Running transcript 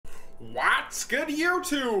What's good,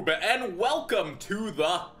 YouTube, and welcome to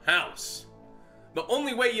the house. The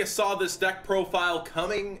only way you saw this deck profile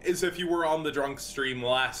coming is if you were on the drunk stream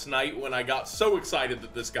last night when I got so excited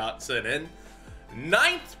that this got sent in.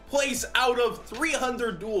 9th place out of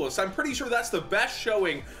 300 duelists. I'm pretty sure that's the best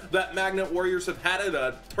showing that Magnet Warriors have had at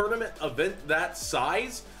a tournament event that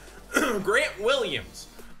size. Grant Williams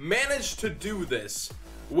managed to do this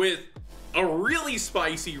with a really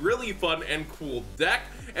spicy, really fun, and cool deck,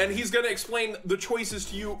 and he's going to explain the choices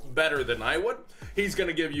to you better than I would. He's going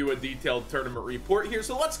to give you a detailed tournament report here,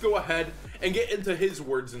 so let's go ahead and get into his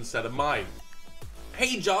words instead of mine.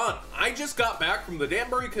 Hey John, I just got back from the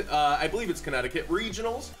Danbury, I believe it's Connecticut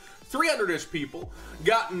Regionals, 300-ish people,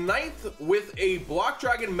 got 9th with a Block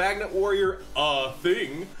Dragon Magnet Warrior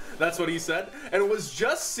thing, that's what he said, and was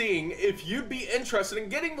just seeing if you'd be interested in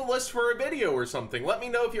getting the list for a video or something. Let me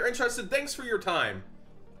know if you're interested. Thanks for your time.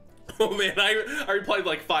 Oh man, I replied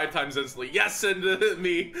like 5 times instantly. Yes, send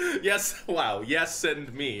me. Yes, wow, yes,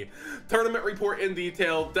 send me. Tournament report in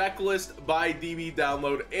detail, deck list by DB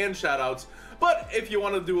download, and shoutouts. But if you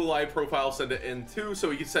want to do a live profile, send it in too.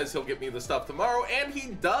 So he says he'll get me the stuff tomorrow, and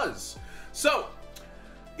he does. So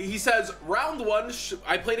he says, round 1,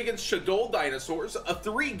 I played against Shadol Dinosaurs, a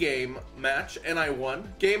 3-game match, and I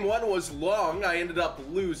won. Game 1 was long, I ended up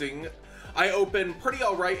losing. I opened pretty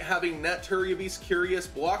alright, having Net Beast, Curious,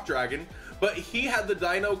 Block Dragon, but he had the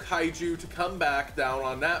Dino Kaiju to come back down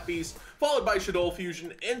on that beast, followed by Shadol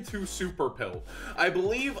Fusion into Super Pill. I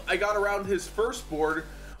believe I got around his first board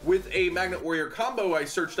with a Magnet Warrior combo I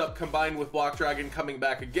searched up combined with Block Dragon coming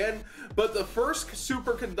back again, but the first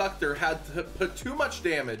Superconductor had to put too much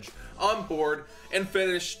damage on board and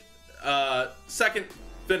finished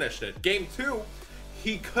it. Game 2,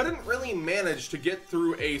 he couldn't really manage to get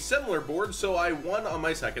through a similar board, so I won on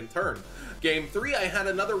my second turn. Game 3, I had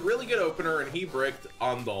another really good opener and he bricked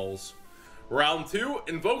on dolls. Round 2,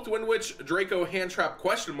 Invoked Windwitch, Draco Hand Trap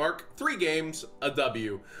question mark, 3 games, a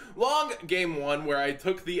W. Long game 1 where I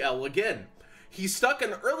took the L again. He stuck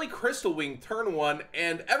an early Crystal Wing turn 1,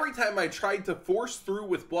 and every time I tried to force through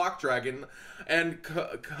with Block Dragon and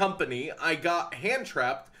company, I got hand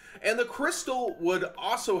trapped, and the Crystal would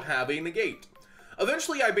also have a negate.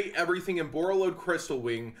 Eventually, I beat everything in Borreload Crystal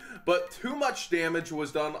Wing, but too much damage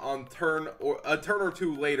was done on a turn or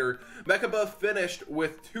 2 later. Mechabuff finished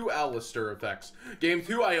with 2 Alistair effects. Game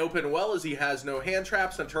 2, I opened well as he has no hand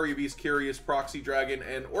traps, Centuria Beast, Curious, Proxy Dragon,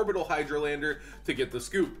 and Orbital Hydrolander to get the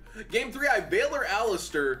scoop. Game 3, I Valor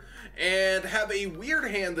Alistair and have a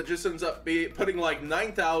weird hand that just ends up putting like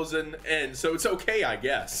 9,000 in, so it's okay, I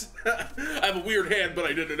guess. I have a weird hand, but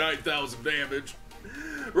I did a 9,000 damage.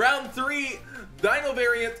 Round 3, Dino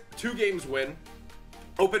variant, 2 games win.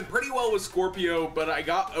 Opened pretty well with Scorpio, but I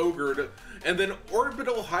got ogred. And then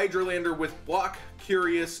Orbital Hydrolander with Block,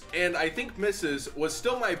 Curious, and I think Misses was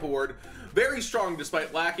still my board. Very strong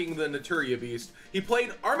despite lacking the Naturia Beast. He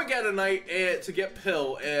played Armageddonite to get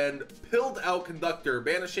Pill and pilled out Conductor,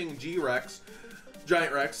 banishing Giant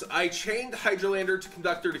Rex. I chained Hydrolander to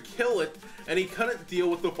Conductor to kill it, and he couldn't deal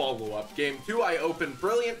with the follow-up. Game 2, I opened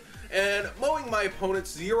Brilliant, and mowing my opponent's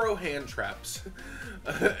 0 hand traps.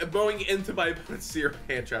 Mowing into my opponent's 0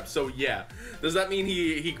 hand traps. So yeah, does that mean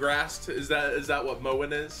he grassed? Is that what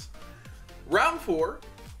mowing is? Round 4,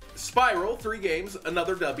 Spiral, 3 games,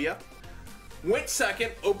 another W. Went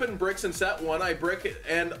second, opened bricks and set 1. I brick it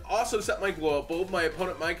and also set my glow up bulb. My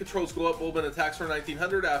opponent mind controls glow up bulb and attacks for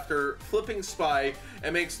 1900 after flipping Spy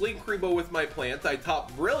and makes Link Creebo with my plant. I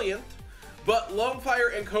top Brilliant, but Lone Fire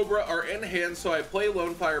and Cobra are in hand, so I play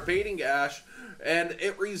Lone Fire baiting Ash, and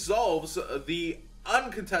it resolves the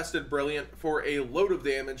uncontested Brilliant for a load of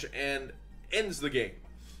damage and ends the game.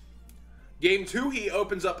 Game 2, he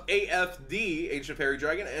opens up AFD, Ancient Fairy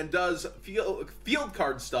Dragon, and does field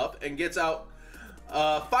card stuff and gets out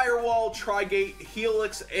Firewall, Trigate,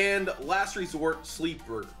 Helix, and Last Resorted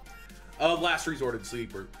Sleeper.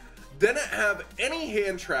 Didn't have any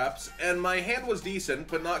hand traps, and my hand was decent,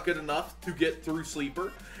 but not good enough to get through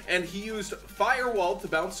Sleeper. And he used Firewall to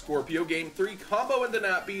bounce Scorpio. Game 3, combo into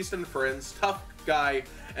Nat Beast and Friends, Tough Guy,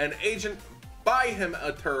 and Agent buy him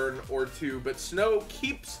a turn or 2, but Snow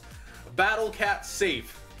keeps Battle Cat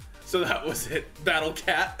safe. So that was it, Battle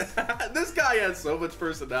Cat. This guy has so much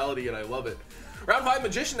personality, and I love it. Round 5,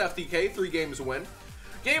 Magician FTK, 3 games win.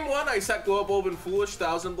 Game 1, I set Glow Up Bulb and Foolish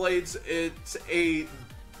Thousand Blades. It's a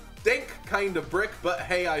dank kind of brick, but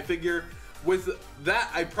hey, I figure with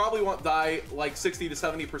that I probably won't die like 60 to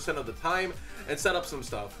 70% of the time and set up some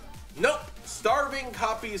stuff. Nope, Starving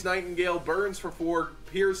copies Nightingale, burns for 4,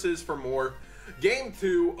 pierces for more. Game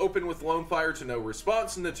 2, open with Lone Fire to no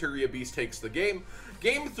response, and Naturia Beast takes the game.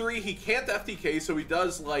 Game 3, he can't FTK, so he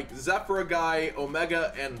does like Zephyr Guy,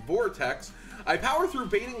 Omega, and Vortex. I power through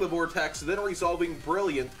baiting the Vortex, then resolving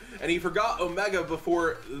Brilliant, and he forgot Omega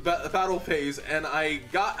before the battle phase, and I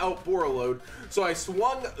got out Borreload, so I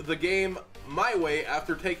swung the game my way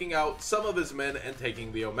after taking out some of his men and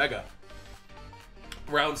taking the Omega.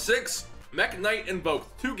 Round 6, Mech Knight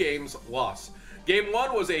invoked, 2 games, loss. Game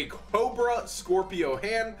 1 was a Cobra Scorpio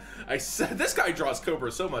hand. I said, this guy draws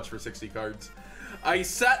Cobra so much for 60 cards. I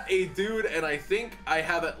set a dude, and I think I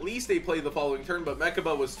have at least a play the following turn, but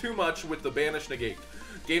Mechaba was too much with the Banish Negate.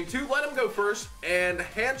 Game 2, let him go first, and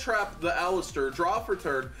hand trap the Alistair, draw for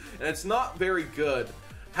turn, and it's not very good.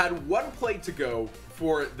 Had 1 play to go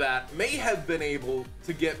for that, may have been able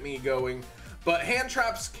to get me going, but hand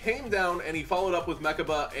traps came down, and he followed up with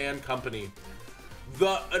Mechaba and company.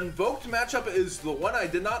 The invoked matchup is the one I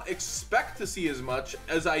did not expect to see as much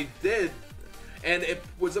as I did, and it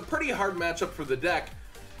was a pretty hard matchup for the deck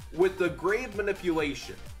with the Grave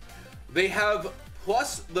Manipulation. They have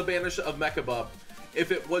plus the Banish of Mechaba.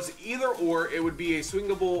 If it was either or, it would be a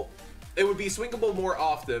swingable. It would be swingable more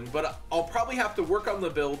often, but I'll probably have to work on the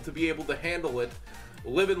build to be able to handle it.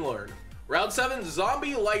 Live and learn. Round 7,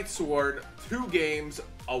 Zombie Lightsworn, 2 games,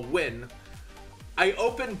 a win. I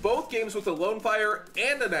opened both games with a Lone Fire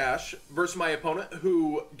and an Ash versus my opponent,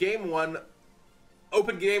 who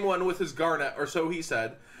opened game 1 with his Garnet, or so he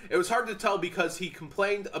said. It was hard to tell because he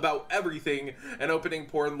complained about everything and opening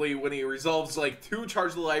poorly when he resolves like 2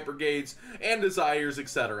 Charge the Light Brigades and Desires,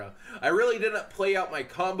 etc. I really didn't play out my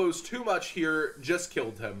combos too much here, just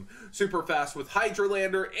killed him. Super fast with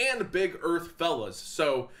Hydralander and Big Earth Fellas,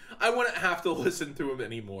 so I wouldn't have to listen to him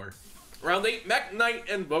anymore. Round 8, Mech Knight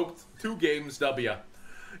invoked, 2 games, W.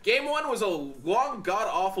 Game 1 was a long,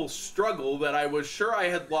 god-awful struggle that I was sure I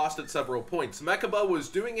had lost at several points. Mechaba was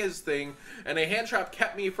doing his thing, and a hand trap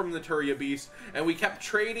kept me from the Turia Beast, and we kept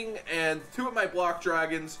trading, and 2 of my block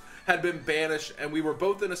dragons had been banished, and we were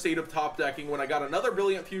both in a state of top decking when I got another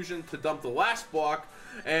Brilliant Fusion to dump the last block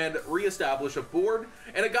and reestablish a board,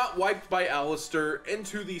 and it got wiped by Alistair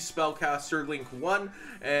into the Spellcaster Link 1,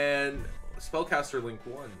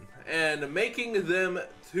 and making them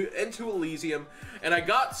into Elysium, and I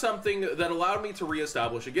got something that allowed me to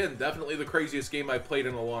reestablish. Again, definitely the craziest game I've played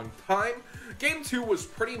in a long time. Game 2 was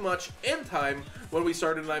pretty much in time when we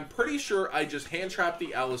started, and I'm pretty sure I just hand-trapped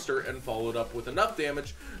the Alistair and followed up with enough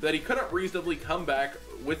damage that he couldn't reasonably come back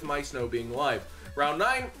with my Snow being live. Round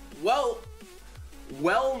 9, well,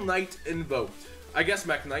 Knight invoked. I guess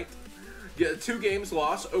Mech Knight. 2 games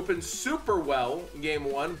lost, opened super well game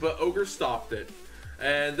 1, but Ogre stopped it.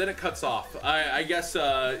 And then it cuts off. I guess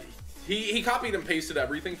he copied and pasted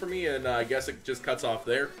everything for me, and I guess it just cuts off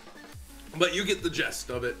there. But you get the gist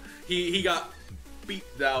of it. He got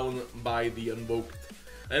beat down by the Invoked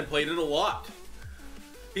and played it a lot.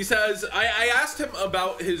 He says, I asked him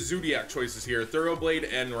about his Zodiac choices here,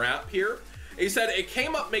 Thoroughblade and Wrap here. He said, it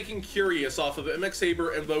came up making Curious off of MX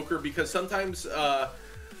Saber Invoker because sometimes,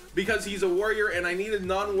 because he's a warrior and I needed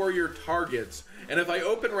non-warrior targets. And if I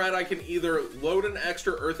open Rat, I can either load an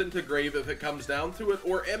extra Earth into Grave if it comes down to it,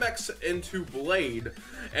 or MX into Blade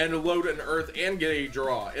and load an Earth and get a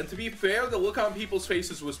draw. And to be fair, the look on people's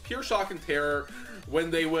faces was pure shock and terror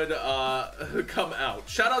when they would come out.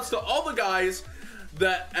 Shoutouts to all the guys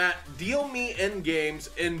that at Deal Me in Games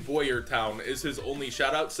in Boyertown is his only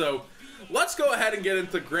shoutout. So let's go ahead and get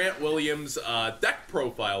into Grant Williams' deck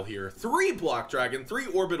profile here. 3 Block Dragon, 3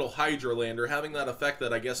 Orbital Hydralander, having that effect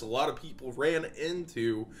that I guess a lot of people ran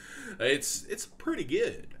into. It's pretty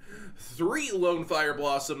good. 3 Lone Fire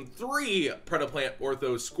Blossom, 3 Predaplant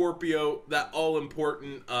Ortho Scorpio, that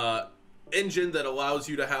all-important engine that allows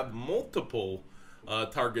you to have multiple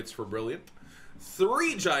targets for Brilliant.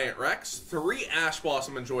 3 Giant Rex, 3 Ash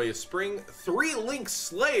Blossom and Joyous Spring, 3 Link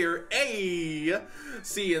Slayer,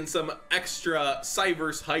 seeing some extra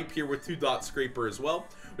Cyverse hype here with 2 Dot Scraper as well.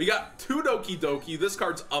 We got 2 Doki Doki, this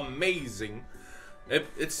card's amazing.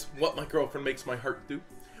 It's what my girlfriend makes my heart do.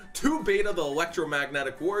 2 Beta, the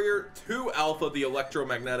Electromagnetic Warrior, 2 Alpha, the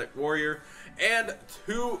Electromagnetic Warrior, and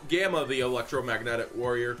 2 Gamma, the Electromagnetic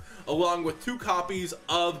Warrior, along with 2 copies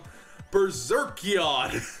of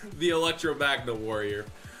Berserkion, the Electromagna Warrior.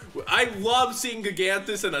 I love seeing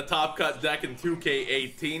Gigantus in a top cut deck in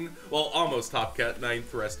 2K18. Well, almost top cut,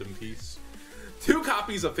 9th, rest in peace. 2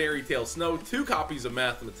 copies of Fairy Tale Snow, 2 copies of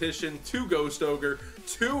Mathematician, 2 Ghost Ogre,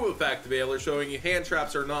 2 Effect Veiler, showing you hand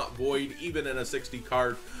traps are not void even in a 60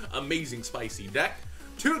 card amazing spicy deck.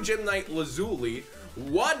 2 Gym Knight Lazuli,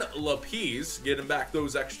 1 Lapis, getting back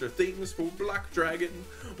those extra things for Black Dragon,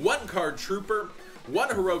 1 Card Trooper, 1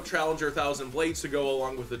 Heroic Challenger 1000 Blades to go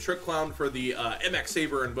along with the Trick Clown for the MX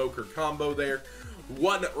Saber Invoker combo there,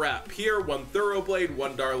 1 Rapier, 1 Thoroughblade,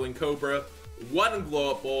 1 Darling Cobra, 1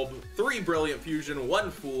 Glow Up Bulb, 3 Brilliant Fusion,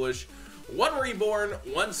 1 Foolish, 1 Reborn,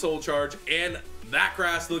 1 Soul Charge, and that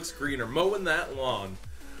grass looks greener, mowing that lawn.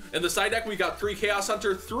 In the side deck, we got 3 Chaos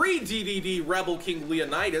Hunter, 3 DDD Rebel King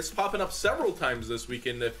Leonidas, popping up several times this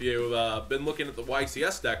weekend if you've been looking at the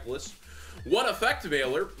YCS deck list. 1 Effect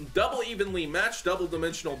Veiler, double Evenly Matched, double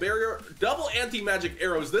Dimensional Barrier, double Anti-Magic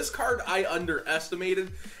Arrows. This card I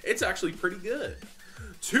underestimated. It's actually pretty good.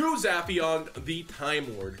 2 Zappion, the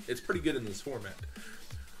Time Lord. It's pretty good in this format.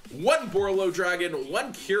 1 Borlo Dragon,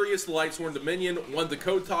 1 Curious the Lightsworn Dominion, 1 the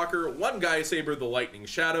Code Talker, 1 Gaia Saber the Lightning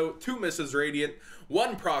Shadow, 2 Mrs. Radiant,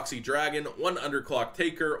 1 Proxy Dragon, 1 Underclock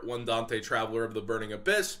Taker, 1 Dante Traveler of the Burning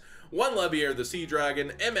Abyss, 1 Levier the Sea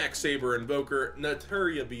Dragon, MX Saber Invoker,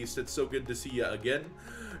 Naturia Beast, it's so good to see you again,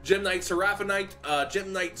 Gem Knight Seraphinite,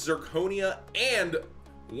 Gem Knight Zirconia, and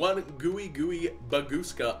 1 Gooey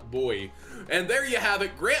Baguska Boy. And there you have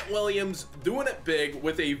it, Grant Williams doing it big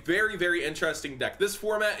with a very, very interesting deck. This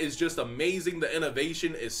format is just amazing. The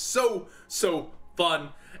innovation is so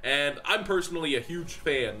fun. And I'm personally a huge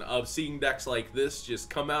fan of seeing decks like this just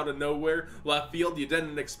come out of nowhere, left field, you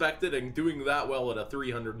didn't expect it, and doing that well at a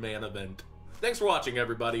 300-man event. Thanks for watching,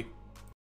 everybody.